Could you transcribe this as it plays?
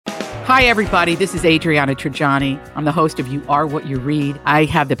Hi, everybody. This is Adriana Trajani. I'm the host of You Are What You Read. I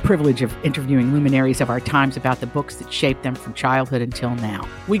have the privilege of interviewing luminaries of our times about the books that shaped them from childhood until now.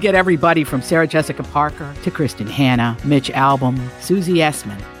 We get everybody from Sarah Jessica Parker to Kristen Hanna, Mitch Albom, Susie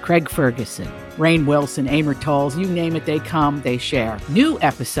Essman, Craig Ferguson, Rainn Wilson, Amor Tolls, you name it, they come, they share. New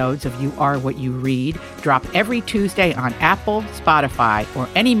episodes of You Are What You Read drop every Tuesday on Apple, Spotify, or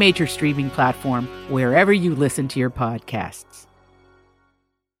any major streaming platform wherever you listen to your podcasts.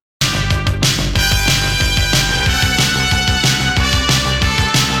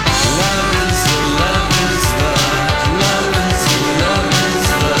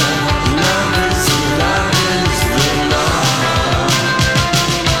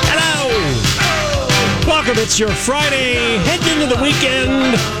 It's your Friday, heading into the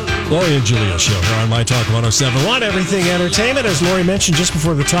weekend. Lori and Julia show here on My Talk 107.1, Everything Entertainment. As Lori mentioned just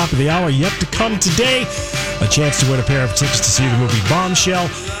before the top of the hour, yet to come today, a chance to win a pair of tickets to see the movie Bombshell.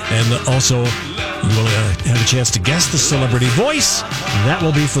 And also, you will have a chance to guess the celebrity voice. That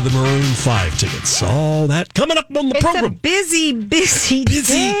will be for the Maroon 5 tickets. All that coming up on the program. It's a busy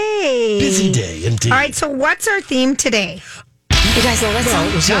day. Busy day, indeed. All right, so what's our theme today? You guys know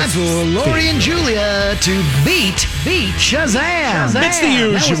what's time for Lori and Julia to beat Shazam. It's the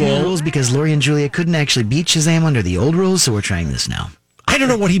usual. That was new rules because Lori and Julia couldn't actually beat Shazam under the old rules, so we're trying this now. I don't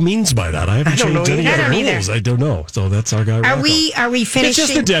know what he means by that. I haven't changed any of the rules. I don't know. So that's our guy. Are we finishing? It's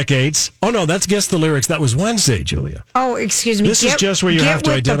just the decades. Oh no, that's Guess the Lyrics. That was Wednesday, Julia. Oh, excuse me. This is just where you have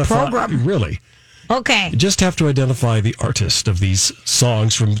to identify. Really? Okay. You just have to identify the artist of these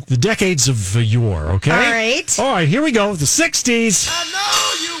songs from the decades of yore, okay? All right, here we go. The 60s. I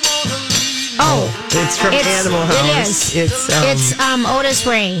know you wanna leave. Oh, it's from Animal House. It is. It's Otis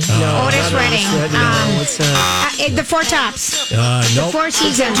Ray. Otis Redding. The Four Tops. No. The Four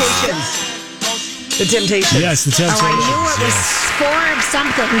Seasons. The Temptations. Yes, the Temptations. Oh, I knew it was four of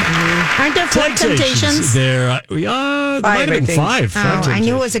something. Aren't there four Temptations? There might have been five. Oh, I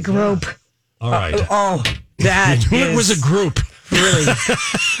knew it was a group. All right. It was a group. Really?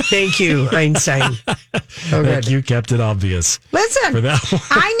 Thank you, Einstein. You kept it obvious. Listen, for that one.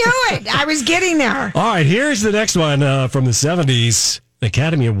 I knew it. I was getting there. All right, here's the next one from the 70s.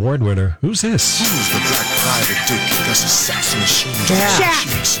 Academy Award winner. Who's this? Who's the black private dick? That's a sex machine.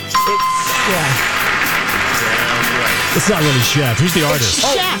 Shaft. It's not really Shaft. Who's the artist?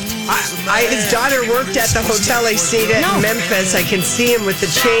 Shaft. His daughter worked at the hotel I stayed at in Memphis. I can see him with the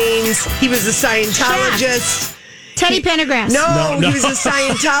chains. He was a Scientologist. Teddy Pendergrass. No, he was a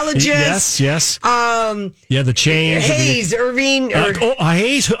Scientologist. Yes. The chains. Hayes, Irving.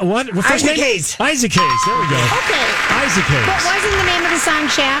 Hayes. What? Isaac Hayes. Isaac Hayes. There we go. Okay. Isaac Hayes. But wasn't the name of the song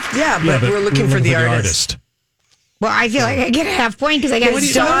Shaft? Yeah, but we're looking for the artist. Well, I feel like I get a half point because I got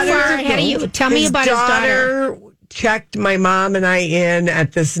his daughter ahead of you. Tell me about his daughter. Checked my mom and I in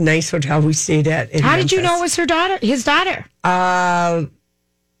at this nice hotel we stayed at. How did you know it was her daughter? His daughter?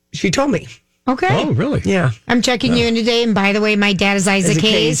 She told me. Okay. Oh, really? Yeah. I'm checking you in today, and by the way, my dad is Isaac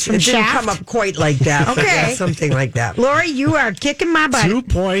Hayes from Shaft. It didn't come up quite like that. Okay. Yeah, something like that. Lori, you are kicking my butt. 2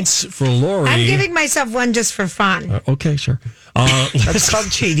 points for Lori. I'm giving myself one just for fun. Okay, sure. That's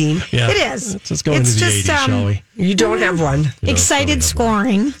called cheating. Yeah. It is. Let's go into the 80s, shall we? You don't have one. Excited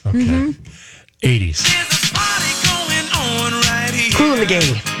scoring. Okay. 80s. Kool and the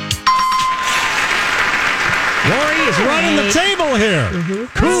Gang. Lori is running the table here.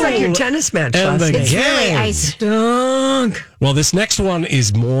 Cool. It's like your tennis match last night. It's really, I stunk. Well, this next one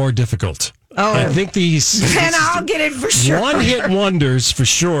is more difficult. Oh. I think these... And I'll get it for sure. One-hit wonders for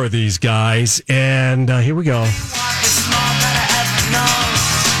sure, these guys. And here we go. I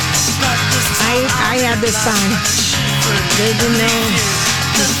had this song.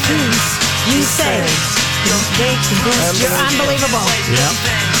 You say you're unbelievable. Yep.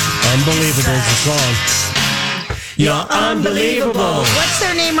 Unbelievable is the song. You're unbelievable. What's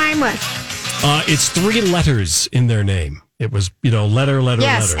their name rhyme with? It's 3 letters in their name. It was, letter.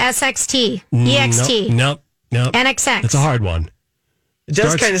 Yes, SXT, EXT. Nope. NXX. It's a hard one. It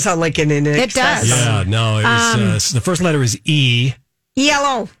does kind of sound like an NXX. It does. Yeah, no, it was, the first letter is E.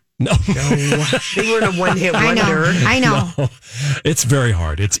 ELO. No. They weren't a one-hit wonder. I know. No, it's very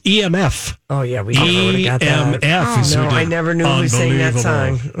hard. It's EMF. Oh, yeah, we never would have got that. EMF. No, I never knew who sang that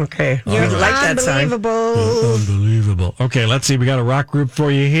song. Okay. You're like that song. unbelievable. Unbelievable. Okay, let's see. We got a rock group for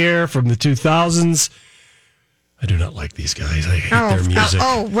you here from the 2000s. I do not like these guys. I hate their music.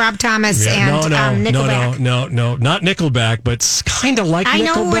 Rob Thomas and Nickelback. No, not Nickelback, but it's kind of like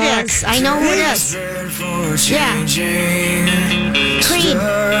Nickelback. I know who it is. Yeah. Creed.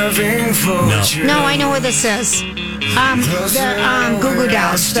 No, I know what this is. The Goo Goo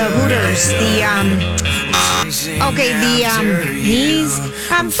Dolls, the Hooters, the Okay,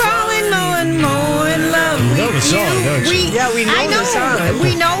 I'm falling more and more in love with know the song, don't you? We know the song.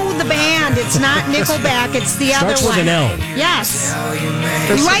 We know the band. It's not Nickelback. It's the other Starts one. with an L. Yes.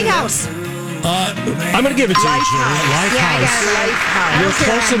 Lighthouse. I'm going to give it to you, Lifehouse. Yeah, I got it. I You're don't care.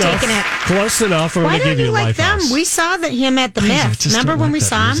 close I'm enough. taking it. Close enough. I'm Why going to don't give you you like them? Lifehouse. We saw him at the Myth. Remember when we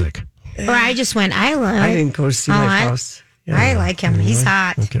saw him? Music. Or I just went, I didn't go see Lifehouse. I like him. He's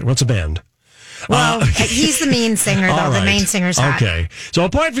hot. Okay, what's a band? Well, he's the main singer, though. All The right. main singer's hot. Okay. So a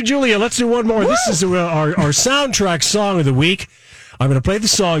point for Julia. Let's do one more. Woo! This is our soundtrack song of the week. I'm going to play the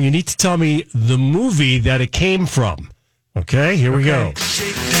song. You need to tell me the movie that it came from. Okay, here we go.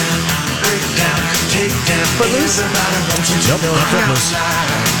 Footloose? Nope, not Footloose.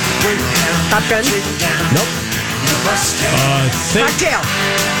 Top Gun? Nope. Think. Cocktail?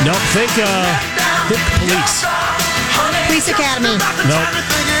 Nope. Think Police. Police Academy. Nope.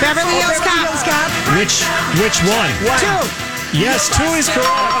 Beverly Hills Cop. Which one? 2. Yes, 2 is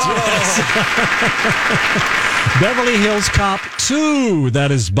correct. Yes. Beverly Hills Cop 2.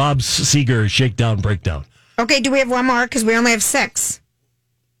 That is Bob Seger, Shakedown, Breakdown. Okay, do we have one more? Because we only have 6.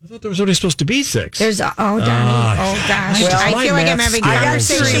 I thought there was only supposed to be 6. There's gosh. Well, I feel like I'm having a my math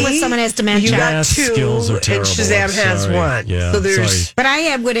conversation skills. with someone who has dementia. You got Math 2, skills are and terrible. Shazam has Sorry. 1. Yeah, so there's. sorry. But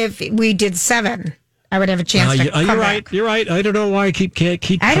I would have, we did 7. I would have a chance to come you're back. right. You're right. I don't know why I can't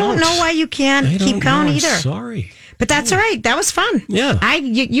keep I don't count. know why you can't I don't keep count know. I'm either. sorry. But that's all right. That was fun. Yeah.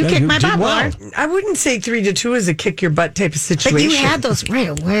 You kicked my did butt, well. Lauren. I wouldn't say 3-2 is a kick your butt type of situation. But you had those right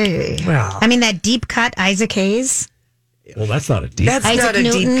away. Well. I mean, that deep cut Isaac Hayes. Well, that's not a deep. That's Isaac not a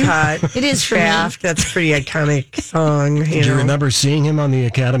Newton. deep cut. It is for me. Shaft. That's a pretty iconic song. Do you remember seeing him on the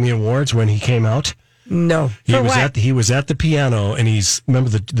Academy Awards when he came out? No. He For was what? he was at the piano, and remember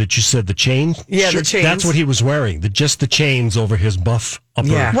that you said the chain? Yeah, the chains. That's what he was wearing. Just the chains over his buff upper.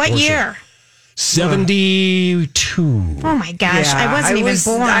 Yeah. What portion. year? 72. Oh my gosh, I wasn't even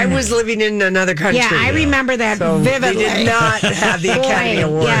born. I was living in another country. Yeah, I remember that So vividly. They did not have the Academy Boy,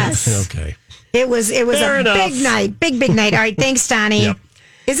 Awards. yes. Okay. It was Fair a enough. big night, big night. All right, thanks, Donnie. Yep.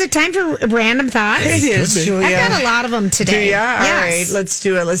 Is it time for random thoughts? It is, Could be. Julia. I've got a lot of them today. Do ya? All right, Yes. let's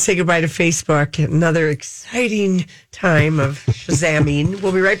do it. Let's say goodbye to Facebook. Another exciting time of Shazamming.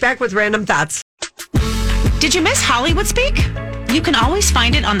 We'll be right back with random thoughts. Did you miss Hollywood Speak? You can always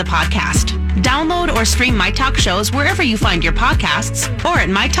find it on the podcast. Download or stream My Talk shows wherever you find your podcasts or at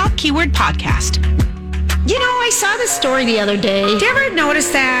My Talk Keyword Podcast. You know, I saw this story the other day. Did you ever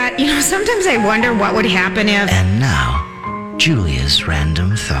notice that? You know, sometimes I wonder what would happen if And now, Julia's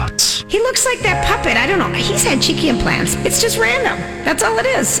random thoughts. he looks like that puppet. I don't know. He's had cheeky implants. It's just random. That's all it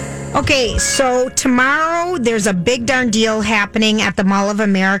is. Okay, so tomorrow there's a big darn deal happening at the Mall of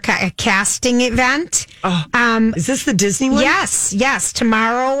America, a casting event. Is this the Disney one? Yes.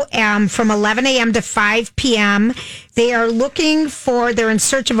 Tomorrow from 11 a.m. to 5 p.m. They're in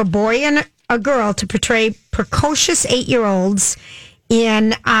search of a boy and a girl to portray precocious 8-year-olds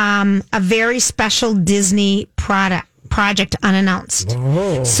in a very special Disney project unannounced.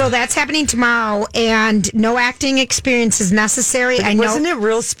 So that's happening tomorrow, and no acting experience is necessary. I know. Wasn't it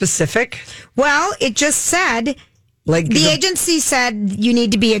real specific? Well, it just said, Like the agency said you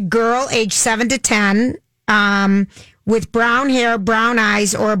need to be a girl age 7 to 10 with brown hair, brown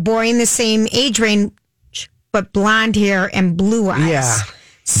eyes, or a boy in the same age range but blonde hair and blue eyes. Yeah.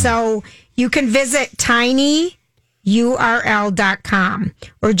 So you can visit tinyurl.com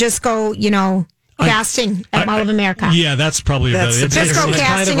or just go, casting at Mall of America. Yeah, that's probably That's it's Just go kind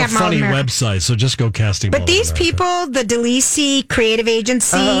casting of at a Mall of funny America. website. So just go casting. But Mall of these America. people, the Delisi Creative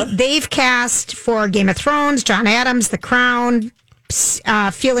Agency, they've cast for Game of Thrones, John Adams, The Crown,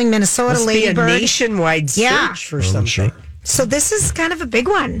 Feeling Minnesota, must Lady be a Bird. nationwide Yeah. search for something. Sure. So this is kind of a big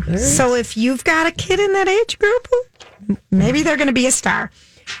one. So if you've got a kid in that age group, maybe they're going to be a star.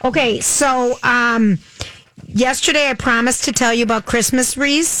 Okay, so yesterday I promised to tell you about Christmas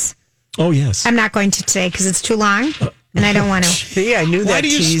wreaths. Oh yes. I'm not going to today because it's too long, and I don't want to. See, I knew Why that do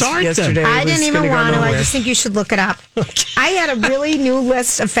you tease start then? yesterday. I was didn't even gonna go want to. I nowhere. just think you should look it up. I had a really new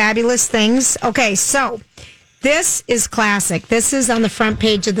list of fabulous things. Okay, so this is classic. This is on the front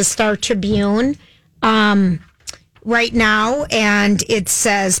page of the Star Tribune right now, and it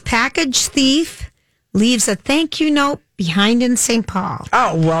says, "Package thief leaves a thank you note behind in St. Paul."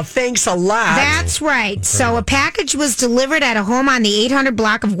 Oh, well, thanks a lot. That's right. So a package was delivered at a home on the 800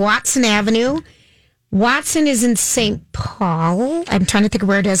 block of Watson Avenue. Watson is in St. Paul. I'm trying to think of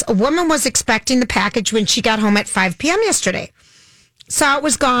where it is. A woman was expecting the package when she got home at 5 p.m. yesterday. Saw it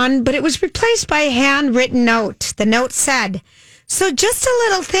was gone, but it was replaced by a handwritten note. The note said, So just a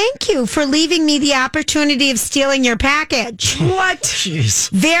little thank you for leaving me the opportunity of stealing your package. What? Jeez.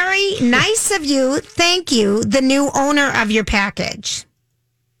 Very nice of you. Thank you, the new owner of your package.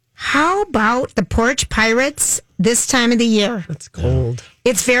 How about the porch pirates this time of the year? It's cold.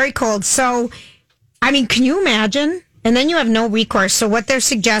 It's very cold. So, I mean, can you imagine? And then you have no recourse. So what they're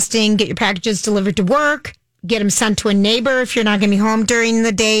suggesting, get your packages delivered to work, get them sent to a neighbor if you're not going to be home during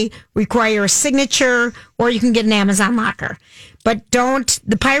the day, require a signature, or you can get an Amazon locker. But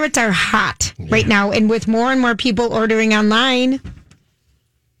the pirates are hot right now. And with more and more people ordering online,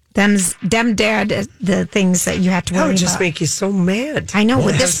 them dead the things that you have to worry That would about. just make you so mad. I know. Would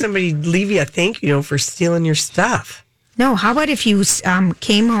With have this, somebody leave you a thank you note for stealing your stuff. no, how about if you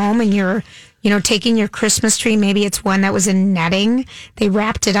came home and you're, taking your Christmas tree, maybe it's one that was in netting. They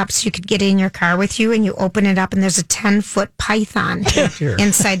wrapped it up so you could get it in your car with you, and you open it up and there's a 10-foot python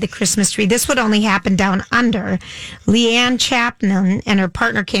inside the Christmas tree. This would only happen down under. Leanne Chapman and her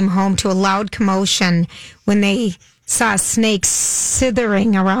partner came home to a loud commotion when they saw a snake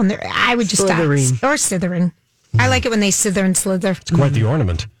slithering around there. I would just Slithering. stop. Or slithering. I like it when they slither and slither. It's quite the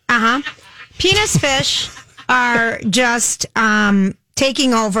ornament. Penis fish are just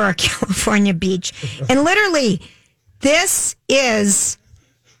taking over a California beach. And literally, they're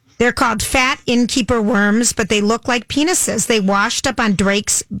called fat innkeeper worms, but they look like penises. They washed up on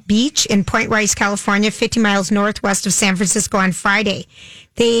Drake's Beach in Point Rice, California, 50 miles northwest of San Francisco on Friday.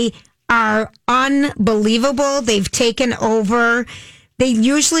 They are unbelievable. They've taken over. They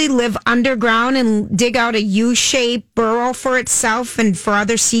usually live underground and dig out a U-shaped burrow for itself and for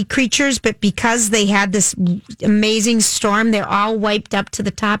other sea creatures. But because they had this amazing storm, they're all wiped up to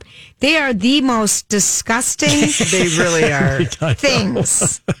the top. They are the most disgusting They really are.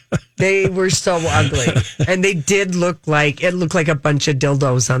 things. They were so ugly. And they did look like a bunch of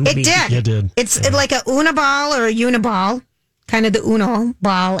dildos on the It beach. did. It did. It's like a Una ball or a uniball, kind of the Uno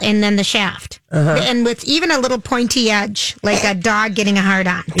ball, and then the shaft. And with even a little pointy edge, like a dog getting a hard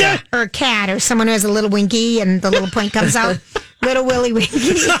on. Or a cat, or someone who has a little winky and the little point comes out. Little Willy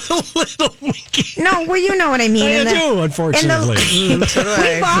Winky. Little winky. No, well, you know what I mean. I And do, unfortunately.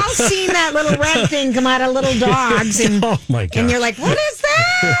 We've all seen that little red thing come out of little dogs. And, Oh, my God. and you're like, what is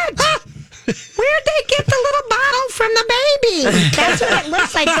that? Where'd they get the little bottle from the baby? That's what it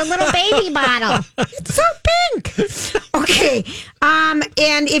looks like, the little baby bottle. It's so pink. Okay.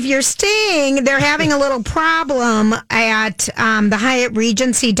 And if you're staying, they're having a little problem at the Hyatt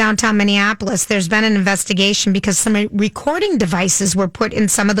Regency downtown Minneapolis. There's been an investigation because some recording devices were put in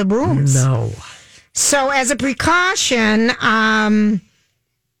some of the rooms. No. So as a precaution,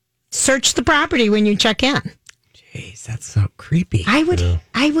 search the property when you check in. Jeez, that's so creepy. I would.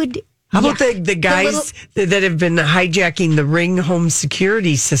 How about the guys that have been hijacking the Ring home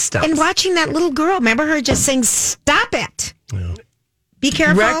security system? And watching that little girl, remember her just saying, "Stop it! Yeah. Be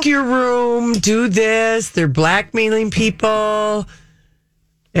careful." Wreck your room, do this. They're blackmailing people.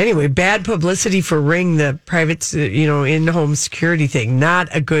 Anyway, bad publicity for Ring, the private, in-home security thing. Not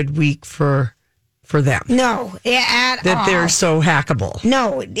a good week for them. No, at all. That they're so hackable.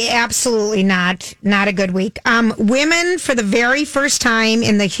 No, absolutely not. Not a good week. Women, for the very first time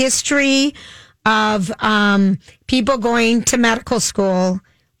in the history of people going to medical school,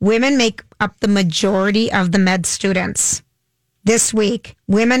 women make up the majority of the med students. This week,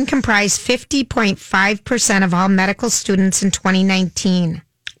 women comprise 50.5% of all medical students in 2019.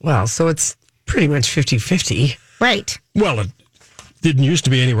 Well, so it's pretty much 50-50. Right. Well, it didn't used to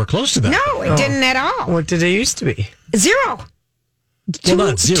be anywhere close to that. No, it didn't at all. What did it used to be? Zero. Well,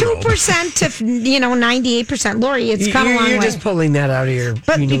 not zero. 2% to 98%. Lori, it's come a long You're way. just pulling that out of your.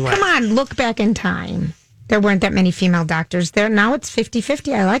 But you know what. come on, look back in time. There weren't that many female doctors there. Now it's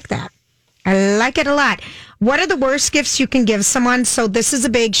 50-50. I like that. I like it a lot. What are the worst gifts you can give someone? So this is a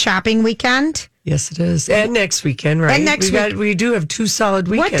big shopping weekend. Yes, it is. And next weekend, right? And next week. We do have 2 solid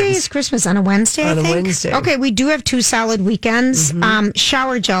weekends. What day is Christmas? On a Wednesday, On I a think? Wednesday. Okay, we do have 2 solid weekends.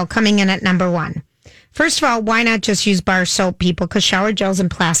 Shower gel coming in at number 1. First of all, why not just use bar soap, people? Because shower gel's in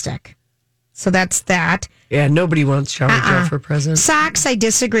plastic. So that's that. Yeah, nobody wants shower gel for presents. Socks, I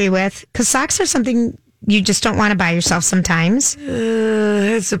disagree with. Because socks are something you just don't want to buy yourself sometimes.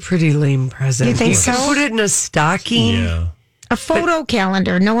 It's a pretty lame present. You think can so? put it in a stocking. Yeah. A photo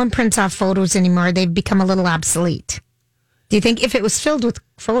calendar. No one prints off photos anymore. They've become a little obsolete. Do you think if it was filled with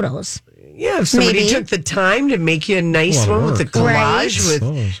photos? Yeah, if somebody Maybe. took the time to make you a nice A lot of one with the work. collage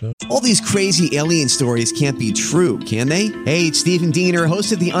Right. with All these crazy alien stories can't be true, can they? Hey, it's Stephen Diener,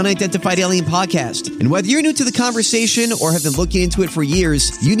 host of the Unidentified Alien Podcast. And whether you're new to the conversation or have been looking into it for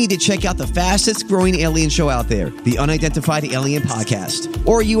years, you need to check out the fastest growing alien show out there, the Unidentified Alien Podcast,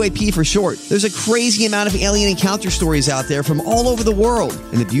 or UAP for short. There's a crazy amount of alien encounter stories out there from all over the world.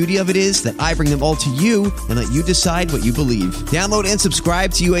 And the beauty of it is that I bring them all to you and let you decide what you believe. Download and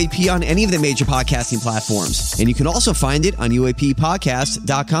subscribe to UAP on any of the major podcasting platforms. And you can also find it on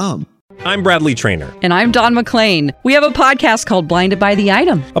UAPpodcast.com. I'm Bradley Trainer. And I'm Don McClain. We have a podcast called Blinded by the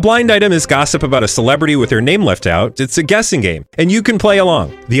Item. A blind item is gossip about a celebrity with their name left out. It's a guessing game, and you can play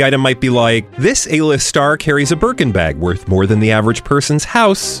along. The item might be like, this A-list star carries a Birkin bag worth more than the average person's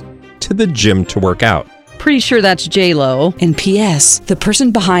house to the gym to work out. Pretty sure that's J-Lo. And P.S. the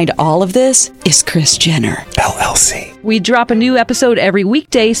person behind all of this is Kris Jenner, LLC. We drop a new episode every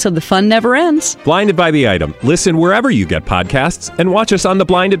weekday so the fun never ends. Blinded by the Item. Listen wherever you get podcasts and watch us on the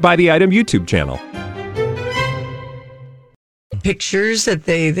Blinded by the Item YouTube channel. pictures that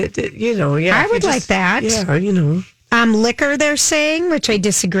I would like that. Yeah, Liquor, they're saying, which I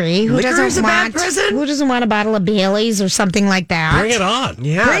disagree. Liquor is a bad present? Who doesn't want a bottle of Bailey's or something like that? Bring it on.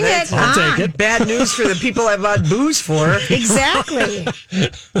 Yeah, Bring it I'll on. take it. Bad news for the people I bought booze for. Exactly.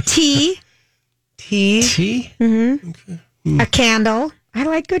 Tea, Tea? a candle. I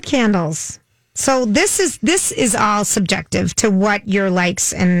like good candles. So this is all subjective to what your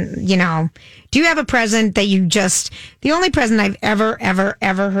likes and, do you have a present that the only present I've ever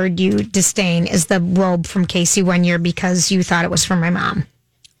heard you disdain is the robe from Casey one year because you thought it was from my mom.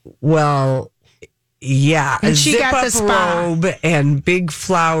 Well, yeah, And a she got the zip-up spa. robe and big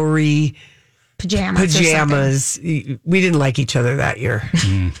flowery Pajamas. We didn't like each other that year.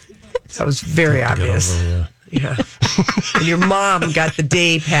 That was very obvious. Yeah. And your mom got the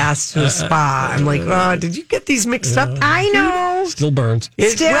day pass to a spa. I'm like, oh, did you get these mixed up? I know. Still burns.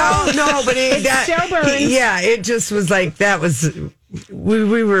 Well, no, but that still burns. Yeah, it just was like that was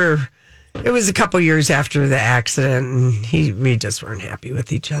we were. It was a couple years after the accident, and we just weren't happy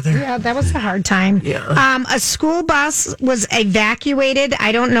with each other. Yeah, that was a hard time. Yeah. A school bus was evacuated.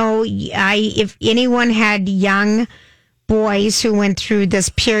 I don't know if anyone had young boys who went through this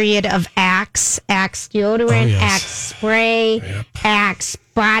period of Axe deodorant, Axe spray, Axe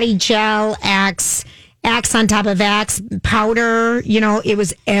body gel, Axe on top of Axe powder. It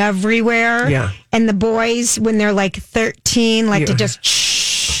was everywhere. Yeah. And the boys, when they're like 13, like to just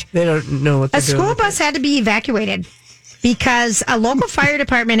shh. They don't know what they're A school doing. bus had to be evacuated because a local fire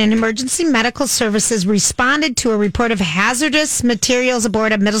department and emergency medical services responded to a report of hazardous materials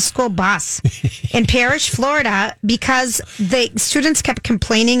aboard a middle school bus in Parrish, Florida, because the students kept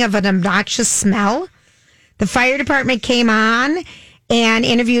complaining of an obnoxious smell. The fire department came on and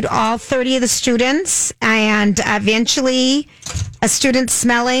interviewed all 30 of the students, and eventually a student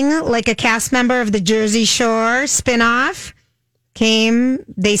smelling like a cast member of the Jersey Shore spinoff came.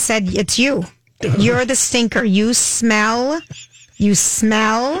 They said, "It's you. You're the stinker. You smell.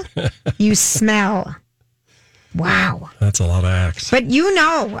 Wow." That's a lot of acts. But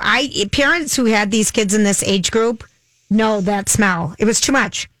parents who had these kids in this age group know that smell. It was too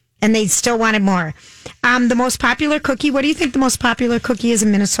much, and they still wanted more. The most popular cookie. What do you think the most popular cookie is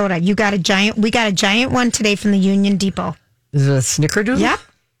in Minnesota? We got a giant one today from the Union Depot. Is it a snickerdoodle? Yep,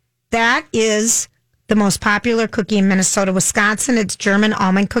 that is the most popular cookie in Minnesota. Wisconsin, it's German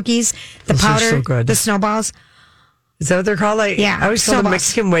almond cookies. The Those are powder, so good. the snowballs. Is that what they're called? Yeah, I always call them snowballs.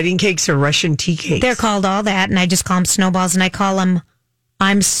 Mexican wedding cakes or Russian tea cakes. They're called all that, and I just call them snowballs, and I call them,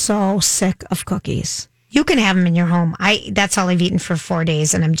 I'm so sick of cookies. You can have them in your home. That's all I've eaten for 4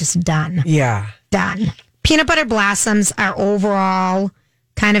 days, and I'm just done. Yeah. Done. Peanut butter blossoms are overall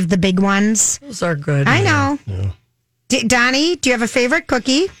kind of the big ones. Those are good. I know. Yeah. Donnie, do you have a favorite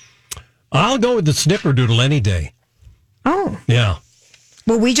cookie? I'll go with the snickerdoodle any day. Oh. Yeah.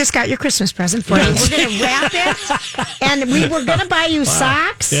 Well, we just got your Christmas present for you. We're going to wrap it, and we were going to buy you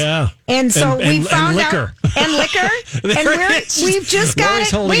socks. Yeah. And so we found liquor. out. And liquor. And we've just got Lori's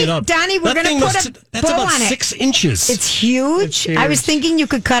it. holding Wait, it up. Donnie, we're That going to thing put was- a that's bow about on it. 6 inches. It's huge. It's huge. I was thinking you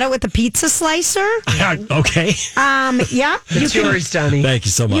could cut it with a pizza slicer. Okay. Yep. It's yours, Donnie. Thank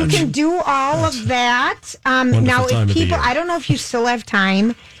you so much. You can do all of that. Now, time of if the people, year. I don't know if you still have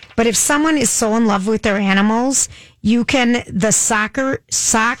time, but if someone is so in love with their animals, you can, the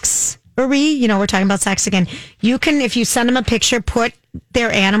socks, we're talking about socks again. You can, if you send them a picture, put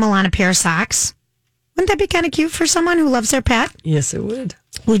their animal on a pair of socks. Wouldn't that be kind of cute for someone who loves their pet? Yes, it would.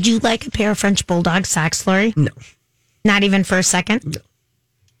 Would you like a pair of French Bulldog socks, Lori? No. Not even for a second?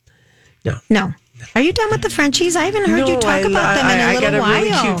 No. No. Are you done with the Frenchies? I haven't heard you talk about them in a little while. I got a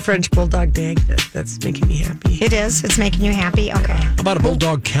really cute French bulldog bag that's making me happy. It is? It's making you happy? Okay. How about a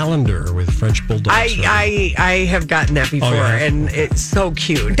bulldog calendar with French bulldogs? I have gotten that before, and it's so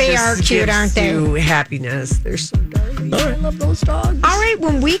cute. They are cute, aren't they? You happiness. They're so darling. I love those dogs. All right,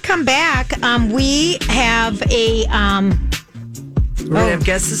 when we come back, we have a... We're going to have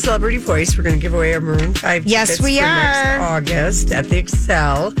Guess the Celebrity Voice. We're going to give away our Maroon 5 tickets we for are. next August at the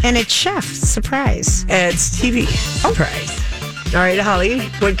Excel. And it's Chef. Surprise. It's TV. Surprise. All right, Holly,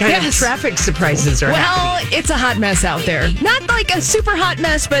 what kind of traffic surprises are happening? Well, it's a hot mess out there. Not like a super hot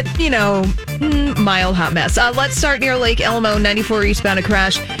mess, but, mild hot mess. Let's start near Lake Elmo, 94 eastbound, a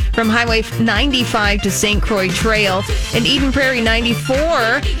crash from Highway 95 to St. Croix Trail. In Eden Prairie,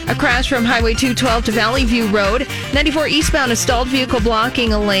 94, a crash from Highway 212 to Valley View Road. 94 eastbound, a stalled vehicle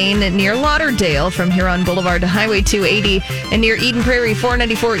blocking a lane near Lauderdale from Huron Boulevard to Highway 280. And near Eden Prairie,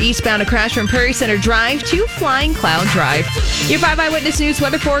 494 eastbound, a crash from Prairie Center Drive to Flying Cloud Drive. Your 5 Eyewitness News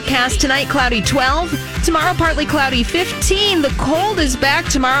weather forecast tonight, cloudy 12. Tomorrow, partly cloudy 15. The cold is back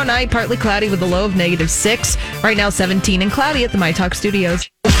tomorrow night, partly cloudy with a low of -6. Right now, 17 and cloudy at the My Talk Studios.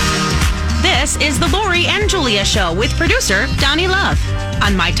 This is the Lori and Julia Show with producer Donnie Love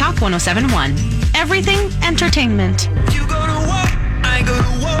on My Talk 107.1. Everything entertainment. You go to walk, I go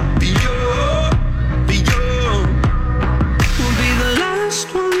to walk, be we'll be the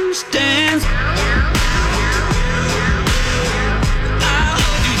last ones dance.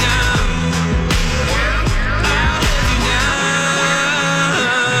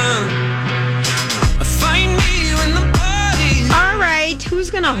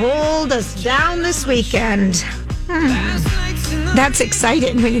 Who's going to hold us down this weekend? That's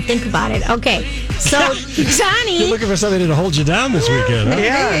exciting when you think about it. Okay, so Johnny, you're looking for something to hold you down this weekend, huh?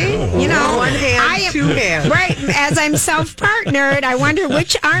 Yeah, one hand, two hands. Right, as I'm self-partnered, I wonder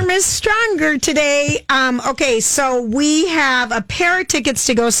which arm is stronger today. Okay, so we have a pair of tickets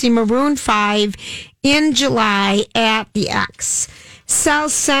to go see Maroon 5 in July at the Excel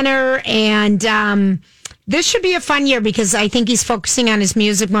Center, and this should be a fun year because I think he's focusing on his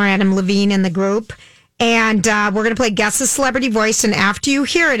music more, Adam Levine and the group. And we're going to play Guess the Celebrity Voice. And after you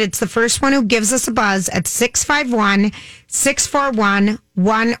hear it, it's the first one who gives us a buzz at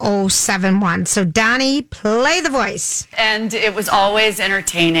 651-641-1071. So, Donnie, play the voice. And it was always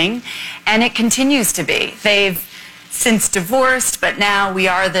entertaining, and it continues to be. They've since divorced, but now we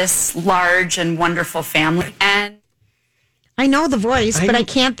are this large and wonderful family. And I know the voice, but I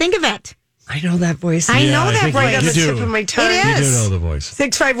can't think of it. I know that voice. I know that voice. On the tip of my tongue. It is. You do know the voice.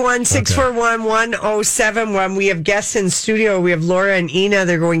 651-641-1071. We have guests in studio. We have Laura and Ina.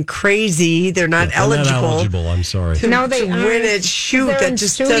 They're going crazy. They're not eligible. Not eligible. I'm sorry. No, they to win it. Shoot, that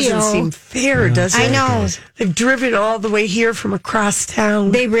just doesn't seem fair, does it? I know. They've driven all the way here from across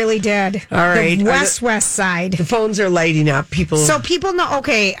town. They really did. All right. The west side. The phones are lighting up. People know.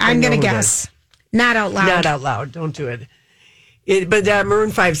 Okay, I'm going to guess. Not out loud. Not out loud. Don't do it. But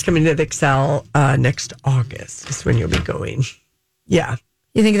Maroon 5's coming to the Excel next August is when you'll be going. Yeah.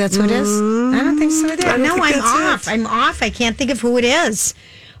 You think that's who it is? I don't think so. No, I'm off. It. I'm off. I can't think of who it is.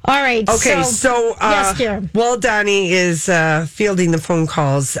 All right. Okay, so yes, dear. While Donnie is fielding the phone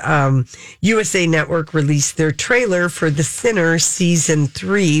calls, USA Network released their trailer for The Sinner Season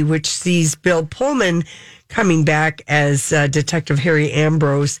 3, which sees Bill Pullman coming back as Detective Harry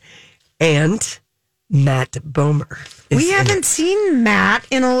Ambrose and Matt Bomer. We haven't seen Matt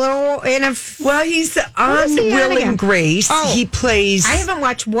in well, he's on Will and Grace. Oh, he plays. I haven't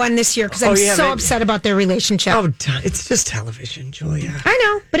watched one this year because I'm so upset about their relationship. Oh, it's just television, Julia. I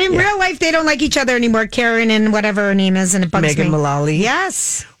know, but in real life, they don't like each other anymore. Karen and whatever her name is, and it bugs Megan me. Mullally.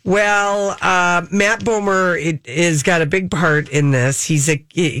 Yes. Well, Matt Bomer is got a big part in this. He's a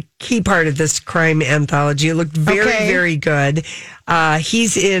key part of this crime anthology. It looked very good.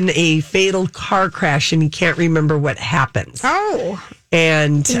 He's in a fatal car crash and he can't remember what happens. Oh.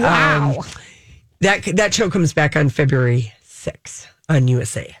 And wow. That show comes back on February 6th on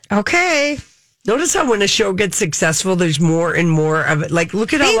USA. Okay. Notice how when a show gets successful, there's more and more of it. Like,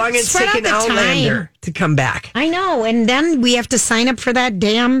 look at how long it's taken Outlander to come back. I know. And then we have to sign up for that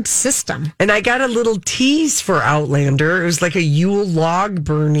damn system. And I got a little tease for Outlander. It was like a Yule log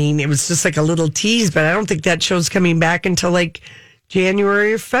burning. It was just like a little tease, but I don't think that show's coming back until like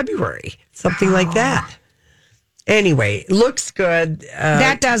January or February. Something like that. Anyway, looks good.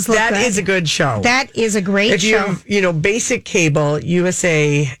 That does look good. That is a good show. That is a great show. If you basic cable,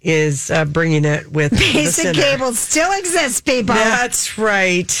 USA is bringing it with basic cable still exists, people. That's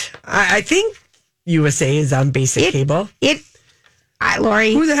right. I think USA is on basic cable.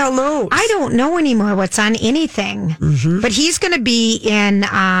 Lori. Who the hell knows? I don't know anymore what's on anything. Mm-hmm. But he's going to be in,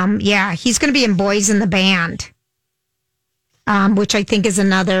 he's going to be in Boys in the Band, which I think is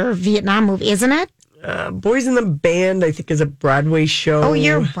another Vietnam movie, isn't it? Boys in the Band, I think, is a Broadway show. Oh,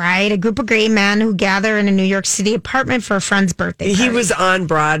 you're right. A group of gay men who gather in a New York City apartment for a friend's birthday party. He was on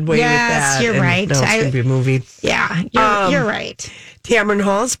Broadway with that. Yes, you're right. Now it's going to be a movie. Yeah, you're right. Tamron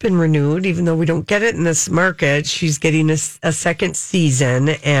Hall's been renewed, even though we don't get it in this market. She's getting a second season,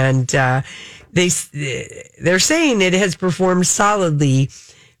 and they're saying it has performed solidly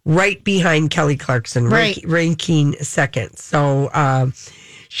right behind Kelly Clarkson, ranking second. So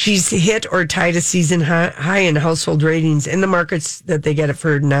she's hit or tied a season high in household ratings in the markets that they get it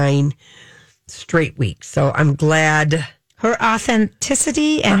for 9 straight weeks. So I'm glad. Her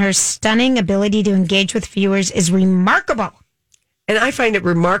authenticity and her stunning ability to engage with viewers is remarkable. And I find it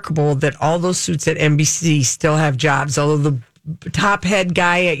remarkable that all those suits at NBC still have jobs. Although the top head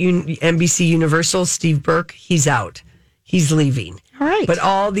guy at NBC Universal, Steve Burke, he's out. He's leaving. All right. But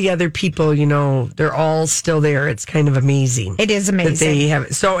all the other people, they're all still there. It's kind of amazing. It is amazing. That they have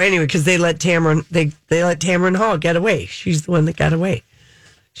it. So anyway, because they let Tamron Hall get away. She's the one that got away.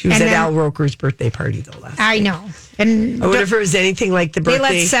 She was at Al Roker's birthday party, though, last night. I know. And I wonder if it was anything like the birthday.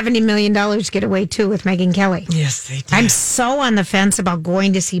 They let $70 million get away, too, with Megyn Kelly. Yes, they did. I'm so on the fence about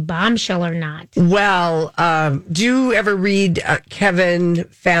going to see Bombshell or not. Well, do you ever read Kevin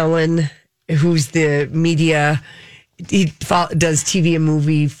Fallon, who's the media... He does TV and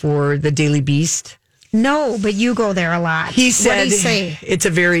movie for the Daily Beast? No, but you go there a lot. He said what did he say? It's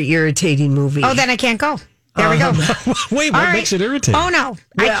a very irritating movie. Oh, then I can't go. There we go. Wait, what makes it irritating? Oh, no.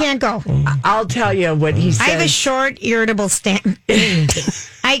 I can't go. I'll tell you what he said. I have a short, irritable stand.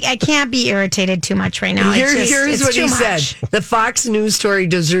 I can't be irritated too much right now. Here's what he said. The Fox News story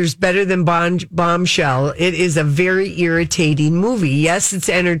deserves better than Bombshell. It is a very irritating movie. Yes, it's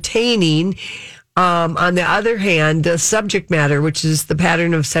entertaining. On the other hand, the subject matter, which is the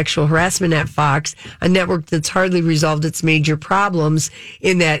pattern of sexual harassment at Fox, a network that's hardly resolved its major problems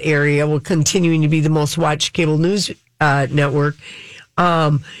in that area, will continuing to be the most watched cable news network,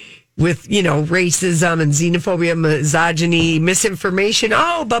 with, racism and xenophobia, misogyny, misinformation.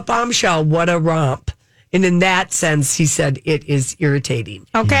 Oh, but Bombshell, what a romp. And in that sense, he said it is irritating.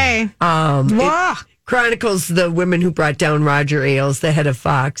 Okay. Chronicles the women who brought down Roger Ailes, the head of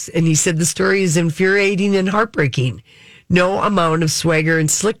Fox, and he said the story is infuriating and heartbreaking. No amount of swagger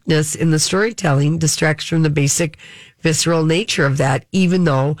and slickness in the storytelling distracts from the basic visceral nature of that, even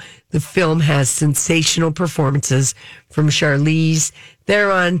though the film has sensational performances from Charlize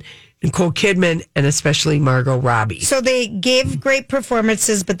Theron, Nicole Kidman, and especially Margot Robbie. So they gave great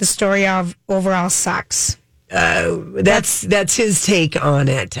performances, but the story overall sucks. That's his take on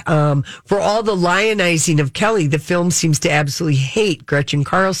it. For all the lionizing of Kelly, the film seems to absolutely hate Gretchen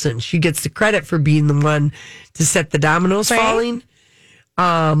Carlson. She gets the credit for being the one to set the dominoes falling.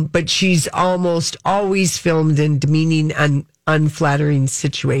 But she's almost always filmed in demeaning and unflattering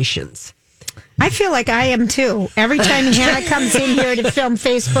situations. I feel like I am too. Every time Hannah comes in here to film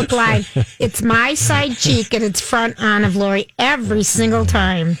Facebook Live, it's my side cheek and it's front on of Lori every single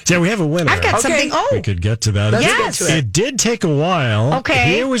time. Yeah, we have a winner. I've got something. Oh, we could get to that. Yes. It did take a while.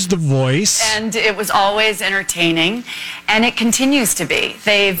 Okay. Here was The Voice. And it was always entertaining, and it continues to be.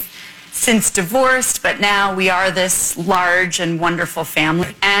 They've since divorced, but now we are this large and wonderful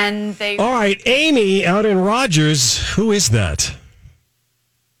family. And they. All right, Amy out in Rogers. Who is that?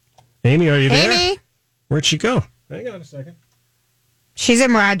 Amy, are you there? Amy? Where'd she go? Hang on a second. She's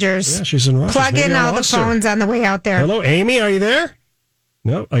in Rogers. Yeah, she's in Rogers. Plug in all the phones on the way out there. Hello, Amy, are you there?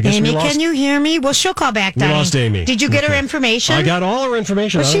 No, I guess Amy, we lost. can you hear me? Well, she'll call back, Diane. We lost Amy. Did you get her information? I got all her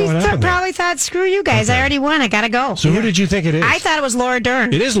information. Well, I don't know what happened probably thought, screw you guys. I already won. I got to go. So who did you think it is? I thought it was Laura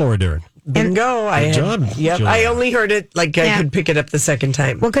Dern. It is Laura Dern. Bingo. Good job. Yep. Julia. I only heard it I could pick it up the second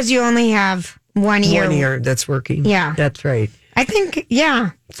time. Well, because you only have one ear. One ear that's working. Yeah. That's right. I think,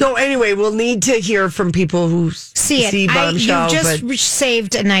 yeah. So anyway, we'll need to hear from people who see Bombshell. You just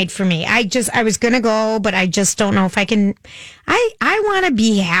saved a night for me. I was going to go, but I just don't know if I can. I want to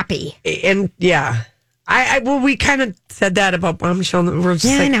be happy. And yeah. We kind of said that about Bombshell. We're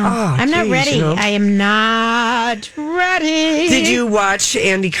just I know. I'm not ready. I am not ready. Did you watch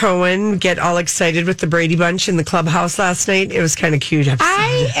Andy Cohen get all excited with the Brady Bunch in the clubhouse last night? It was kind of cute.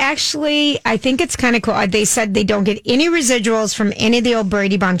 I think it's kind of cool. They said they don't get any residuals from any of the old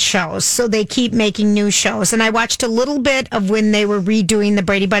Brady Bunch shows, so they keep making new shows. And I watched a little bit of when they were redoing the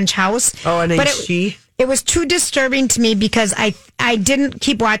Brady Bunch house. Oh, and HG? It was too disturbing to me because I didn't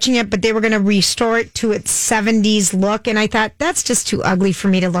keep watching it, but they were going to restore it to its 70s look. And I thought, that's just too ugly for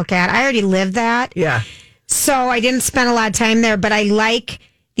me to look at. I already lived that. Yeah. So I didn't spend a lot of time there, but I like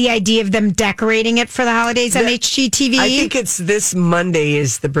the idea of them decorating it for the holidays on HGTV. I think it's this Monday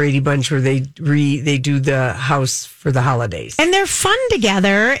is the Brady Bunch where they do the house for the holidays. And they're fun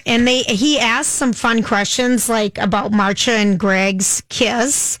together. And he asked some fun questions like about Marcia and Greg's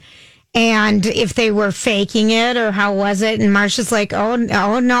kiss and if they were faking it or how was it. And Marcia's like, oh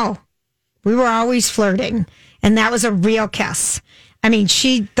no, we were always flirting. And that was a real kiss. I mean,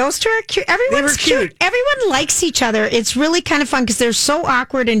 those two are cute. Everyone's cute. Everyone likes each other. It's really kind of fun because they're so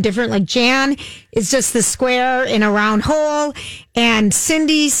awkward and different. Like Jan is just the square in a round hole, and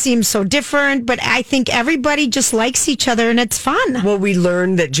Cindy seems so different. But I think everybody just likes each other, and it's fun. Well, we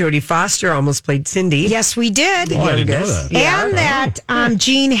learned that Jodie Foster almost played Cindy. Yes, we did. Oh, I didn't know that. And that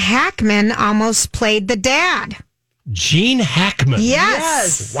Gene Hackman almost played the dad. Gene Hackman.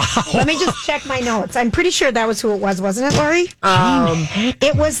 Yes. Wow. Let me just check my notes. I'm pretty sure that was who it was, wasn't it, Lori?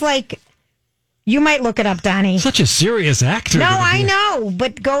 It was like, you might look it up, Donnie. Such a serious actor. No, I know,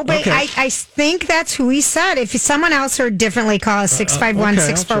 but go back. Okay. I think that's who he said. If someone else heard differently, call us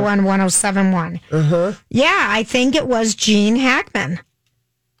 651-641-1071. Yeah, I think it was Gene Hackman.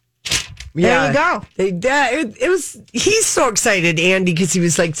 There you go. It was. He's so excited, Andy, because he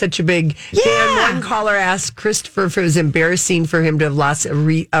was like such a big fan. One caller asked Christopher if it was embarrassing for him to have lost a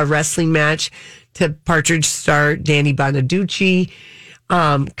wrestling match to Partridge star Danny Bonaducci,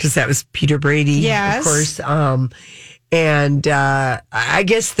 because that was Peter Brady, of course. And I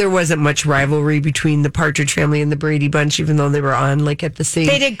guess there wasn't much rivalry between the Partridge Family and the Brady Bunch, even though they were on like at the same.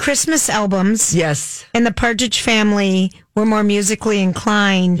 They did Christmas albums. Yes. And the Partridge Family were more musically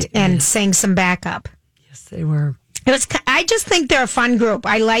inclined and sang some backup. Yes, they were. I just think they're a fun group.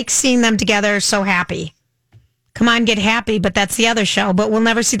 I like seeing them together. So happy. Come on, get happy, but that's the other show. But we'll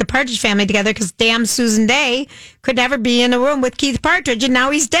never see the Partridge Family together because damn Susan Day could never be in a room with Keith Partridge, and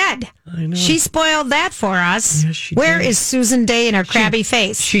now he's dead. I know. She spoiled that for us. Yes, she Where did. is Susan Day in her crabby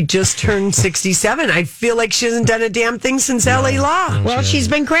face? She just turned 67. I feel like she hasn't done a damn thing since L.A. Law. Well, she's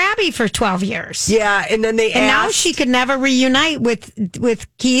been crabby for 12 years. Yeah, and then they now she could never reunite with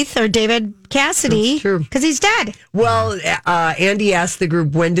Keith or David Cassidy because he's dead. Well, Andy asked the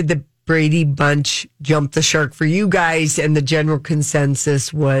group, when did the Brady Bunch jump the shark for you guys? And the general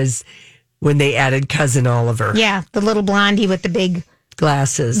consensus was when they added Cousin Oliver. Yeah, the little blondie with the big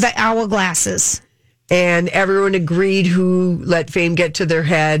glasses. The owl glasses. And everyone agreed who let fame get to their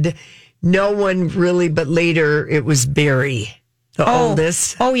head. No one really, but later it was Barry, the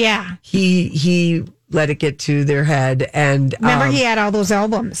oldest. Oh, yeah. He let it get to their head. And remember, he had all those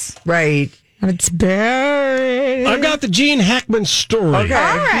albums. Right. And it's Barry. I've got the Gene Hackman story. Okay.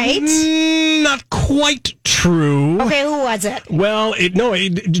 All right. Not quite true. Okay, who was it? Well,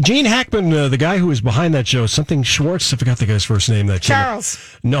 Gene Hackman, the guy who was behind that show, something Schwartz. I forgot the guy's first name. Charles.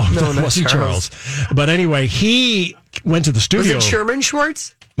 No, that wasn't Charles. But anyway, he went to the studio. Was it Sherman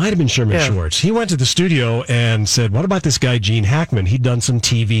Schwartz? Might have been Sherman Schwartz. He went to the studio and said, "What about this guy Gene Hackman? He'd done some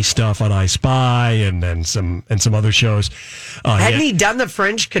TV stuff on I Spy and some other shows. Hadn't he done the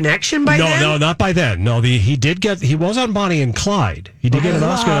French Connection by then? No, not by then. No, he was on Bonnie and Clyde. He did get an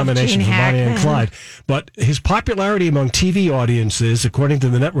Oscar nomination for Bonnie and Clyde. But his popularity among TV audiences, according to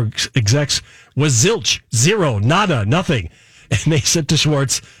the network execs, was zilch, zero, nada, nothing. And they said to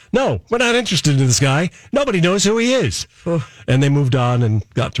Schwartz, "No, we're not interested in this guy. Nobody knows who he is." And they moved on and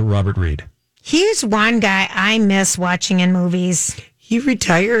got to Robert Reed. He's one guy I miss watching in movies. He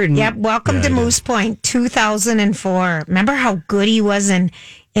retired. Yep. Welcome to Moose Point, 2004. Remember how good he was in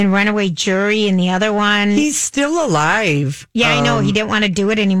Runaway Jury and the other one? He's still alive. Yeah, I know. He didn't want to do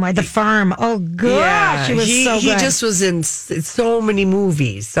it anymore. The Firm. Oh, gosh. It was so good. He just was in so many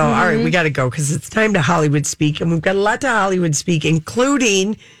movies. So, all right, we got to go because it's time to Hollywood speak. And we've got a lot to Hollywood speak,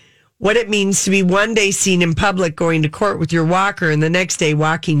 including what it means to be one day seen in public going to court with your walker and the next day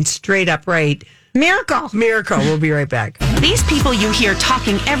walking straight upright. Miracle. We'll be right back. These people you hear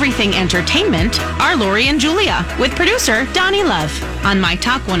talking everything entertainment are Lori and Julia with producer Donnie Love on My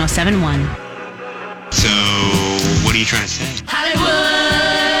Talk 1071. So, what are you trying to say?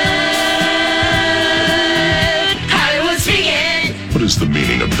 Hollywood speaking. What is the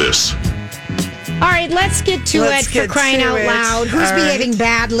meaning of this? All right, let's get to it for crying out loud. Who's behaving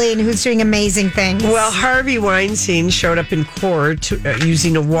badly and who's doing amazing things? Well, Harvey Weinstein showed up in court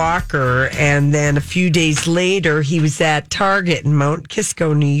using a walker, and then a few days later, he was at Target in Mount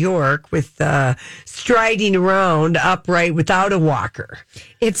Kisco, New York, with striding around upright without a walker.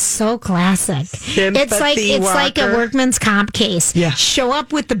 It's so classic. Sympathy It's like a workman's comp case. Yeah. Show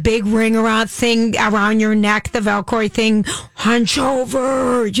up with the big ring around thing around your neck, the Velcro thing, hunch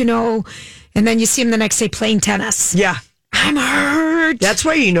over, and then you see him the next day playing tennis. Yeah. I'm hurt. That's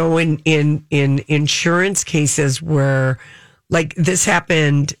why, in insurance cases where, like, this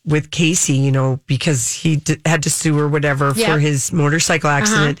happened with Casey, because he had to sue or whatever for his motorcycle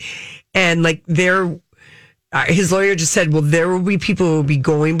accident. And, like, his lawyer just said, well, there will be people who will be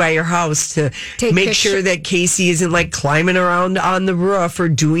going by your house to make sure that Casey isn't, like, climbing around on the roof or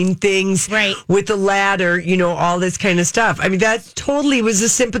doing things with a ladder, all this kind of stuff. I mean, that totally was a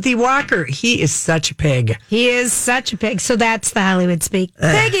sympathy walker. He is such a pig. He is such a pig. So that's the Hollywood speak.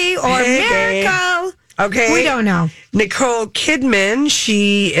 Piggy or Miracle. Okay. We don't know. Nicole Kidman,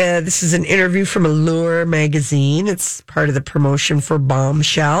 this is an interview from Allure magazine. It's part of the promotion for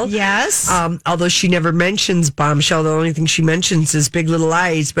Bombshell. Yes. Although she never mentions Bombshell, the only thing she mentions is Big Little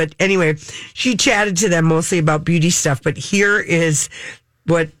Lies. But anyway, she chatted to them mostly about beauty stuff. But here is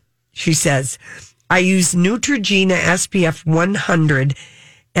what she says. I use Neutrogena SPF 100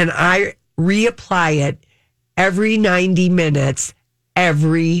 and I reapply it every 90 minutes,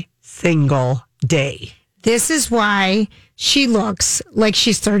 every single day. This is why she looks like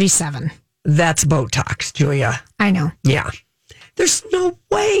she's 37. That's Botox, Julia. I know. Yeah. There's no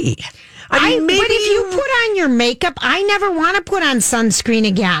way. I mean, maybe but if you put on your makeup, I never want to put on sunscreen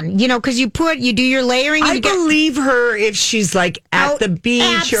again. Because you do your layering. And I believe her if she's like at the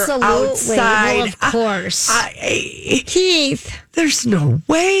beach or outside. Well, of course. Keith. There's no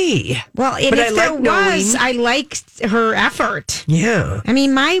way. Well, if there was, I liked her effort. Yeah. I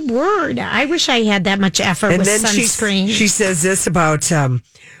mean, my word. I wish I had that much effort with sunscreen. She says this about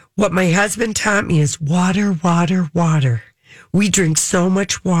what my husband taught me is water, water, water. We drink so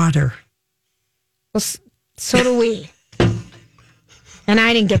much water. Well, so do we. And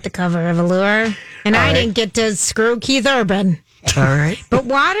I didn't get the cover of Allure. And I didn't get to screw Keith Urban. All right. But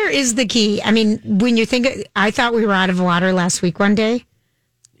water is the key. I mean, when you think, I thought we were out of water last week one day.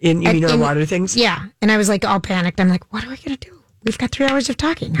 You mean our water things? Yeah. And I was like all panicked. I'm like, what are we going to do? We've got 3 hours of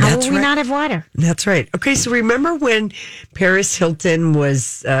talking. How will we not have water? That's right. Okay, so remember when Paris Hilton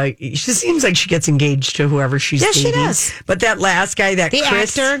was, she seems like she gets engaged to whoever she's dating. She does. But that last guy, the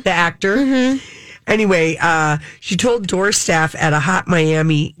actor. Mm-hmm. Anyway, she told door staff at a hot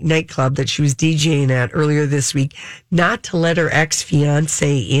Miami nightclub that she was DJing at earlier this week not to let her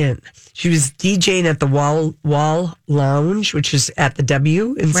ex-fiance in. She was DJing at the Wall Lounge, which is at the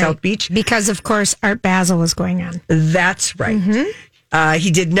W in South Beach. Because, of course, Art Basel was going on. That's right. Mm-hmm.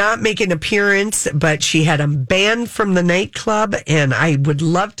 He did not make an appearance, but she had him banned from the nightclub. And I would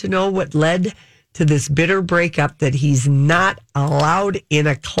love to know what led to this bitter breakup that he's not allowed in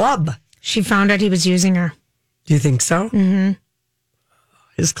a club. She found out he was using her. Do you think so? Mm-hmm.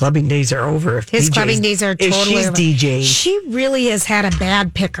 His clubbing days are over. His clubbing days are totally over. She's DJing. She really has had a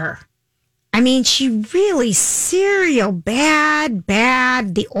bad picker. I mean, she really serial bad.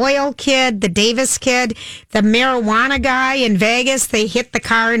 The oil kid, the Davis kid, the marijuana guy in Vegas. They hit the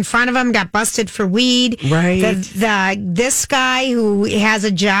car in front of him, got busted for weed. Right. This guy who has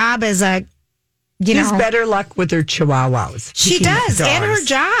a job as a, She has better luck with her chihuahuas. She does, and her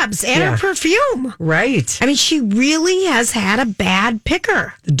jobs, and her perfume. Right. I mean, she really has had a bad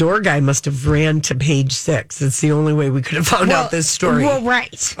picker. The door guy must have ran to page 6. It's the only way we could have found out this story. Well,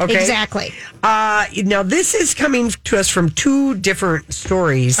 right. Okay. Exactly. Now, this is coming to us from 2 different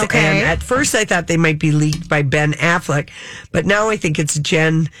stories. Okay. And at first, I thought they might be leaked by Ben Affleck, but now I think it's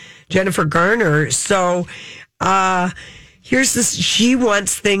Jennifer Garner. So, here's this. She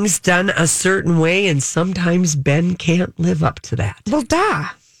wants things done a certain way, and sometimes Ben can't live up to that. Well, duh.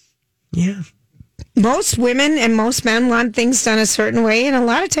 Yeah. Most women and most men want things done a certain way, and a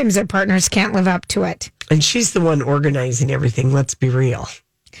lot of times their partners can't live up to it. And she's the one organizing everything. Let's be real.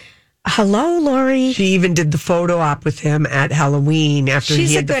 Hello, Lori. She even did the photo op with him at Halloween after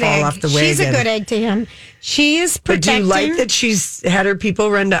he had to fall off the wagon. She's a good egg to him. She is protecting. But do you like that she's had her people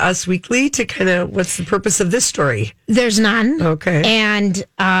run to Us Weekly to kind of, what's the purpose of this story? There's none. Okay. And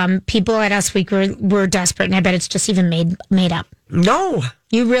people at Us Week were desperate, and I bet it's just even made up. No.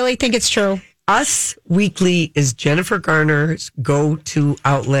 You really think it's true? Us Weekly is Jennifer Garner's go-to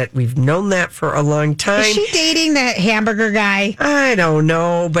outlet. We've known that for a long time. Is she dating that hamburger guy? I don't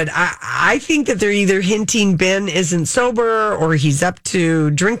know, but I think that they're either hinting Ben isn't sober or he's up to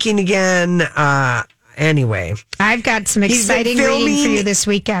drinking again. Anyway. I've got some exciting reading for you this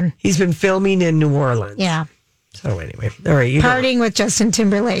weekend. He's been filming in New Orleans. Yeah. So anyway, all right. Partying with Justin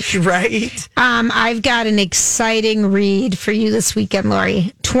Timberlake. Right. I've got an exciting read for you this weekend,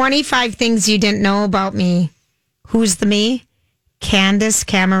 Lori. 25 things you didn't know about me. Who's the me? Candace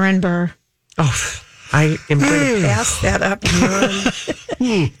Cameron Bure. Oh, I am going to pass that up.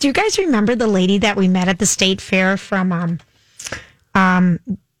 Do you guys remember the lady that we met at the state fair from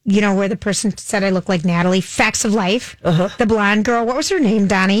where the person said I look like Natalie. Facts of Life. The blonde girl. What was her name,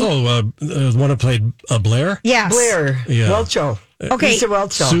 Donnie? Oh, the one who played Blair? Yes. Blair. Yeah. Welcho. Okay. Lisa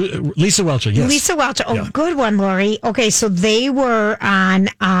Welcho. Lisa Welcho, yes. Lisa Welcho. Oh, Yeah. good one, Lori. Okay, so they were on,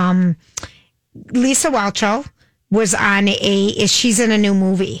 Lisa Welcho was on she's in a new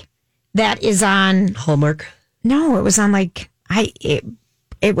movie that is on Hallmark. No, it was on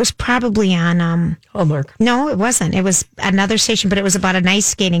it was probably on Hallmark. No, it wasn't. It was another station, but it was about an ice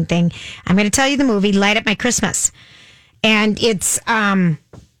skating thing. I'm going to tell you the movie, Light Up My Christmas. And it's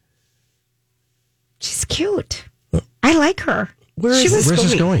she's cute. I like her. Where's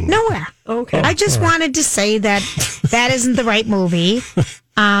this going? Nowhere. Okay. I just wanted to say that isn't the right movie.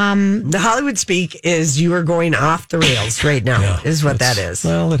 The Hollywood speak is you are going off the rails right now, is what that is.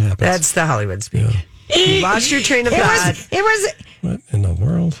 Well, it happens. That's the Hollywood speak. You lost your train of thought. It was. What in the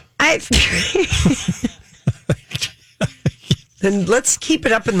world? Then let's keep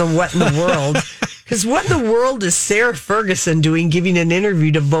it up in the what in the world. Because what in the world is Sarah Ferguson doing giving an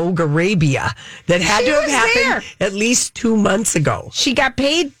interview to Vogue Arabia that had to have happened at least 2 months ago? She got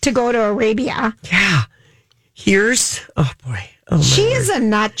paid to go to Arabia. Yeah. Oh boy. Oh, she is a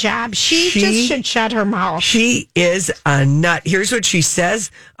nut job. She just should shut her mouth. She is a nut. Here's what she says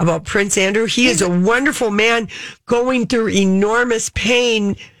about Prince Andrew. He is a wonderful man going through enormous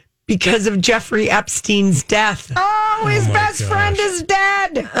pain because of Jeffrey Epstein's death. Oh, his best friend is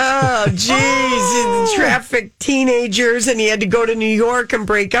dead. Oh, jeez. He trafficked teenagers, and he had to go to New York and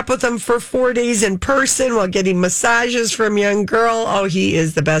break up with them for 4 days in person while getting massages from a young girl. Oh, he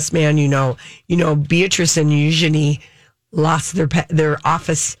is the best man, you know. Beatrice and Eugenie lost their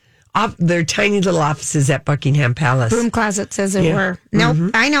office, their tiny little offices at Buckingham Palace. Broom closet says it were.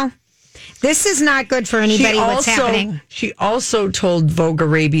 Nope, I know. This is not good for anybody what's happening. She also told Vogue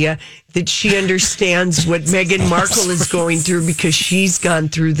Arabia that she understands what Meghan Markle is going through because she's gone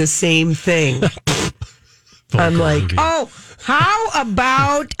through the same thing. I'm like, oh, how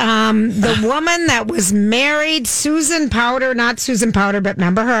about the woman that was married, Susan Powter, not Susan Powter, but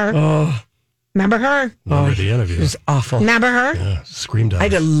remember her? Oh. Remember her? Remember the interview. It was awful. Remember her? Yeah, screamed out. I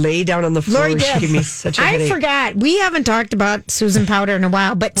had to lay down on the floor. Lori She did. gave me such a headache. I forgot. We haven't talked about Susan Powter in a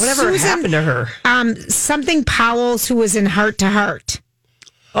while, but Whatever Susan, happened to her? Something Powell's, who was in Heart to Heart.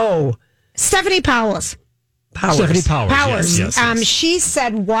 Oh. Stephanie Powers. Stephanie Powers. Yes. She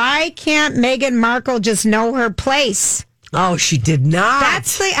said, why can't Meghan Markle just know her place? Oh, she did not.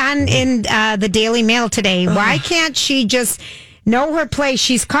 That's in the Daily Mail today. Why can't she just know her place?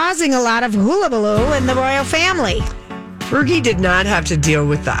 She's causing a lot of hullabaloo in the royal family. Fergie did not have to deal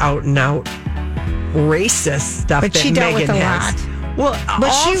with the out-and-out racist stuff but that she dealt Meghan with a has. lot. Well, but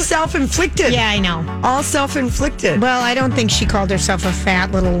all self-inflicted. Yeah, I know. All self-inflicted. Well, I don't think she called herself a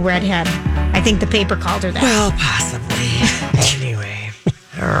fat little redhead. I think the paper called her that. Well, possibly. Anyway.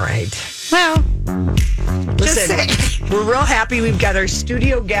 All right. Well, listen, we're real happy. We've got our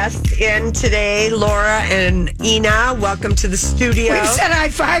studio guests in today, Laura and Ina. Welcome to the studio. We've said hi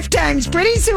 5 times. Pretty soon.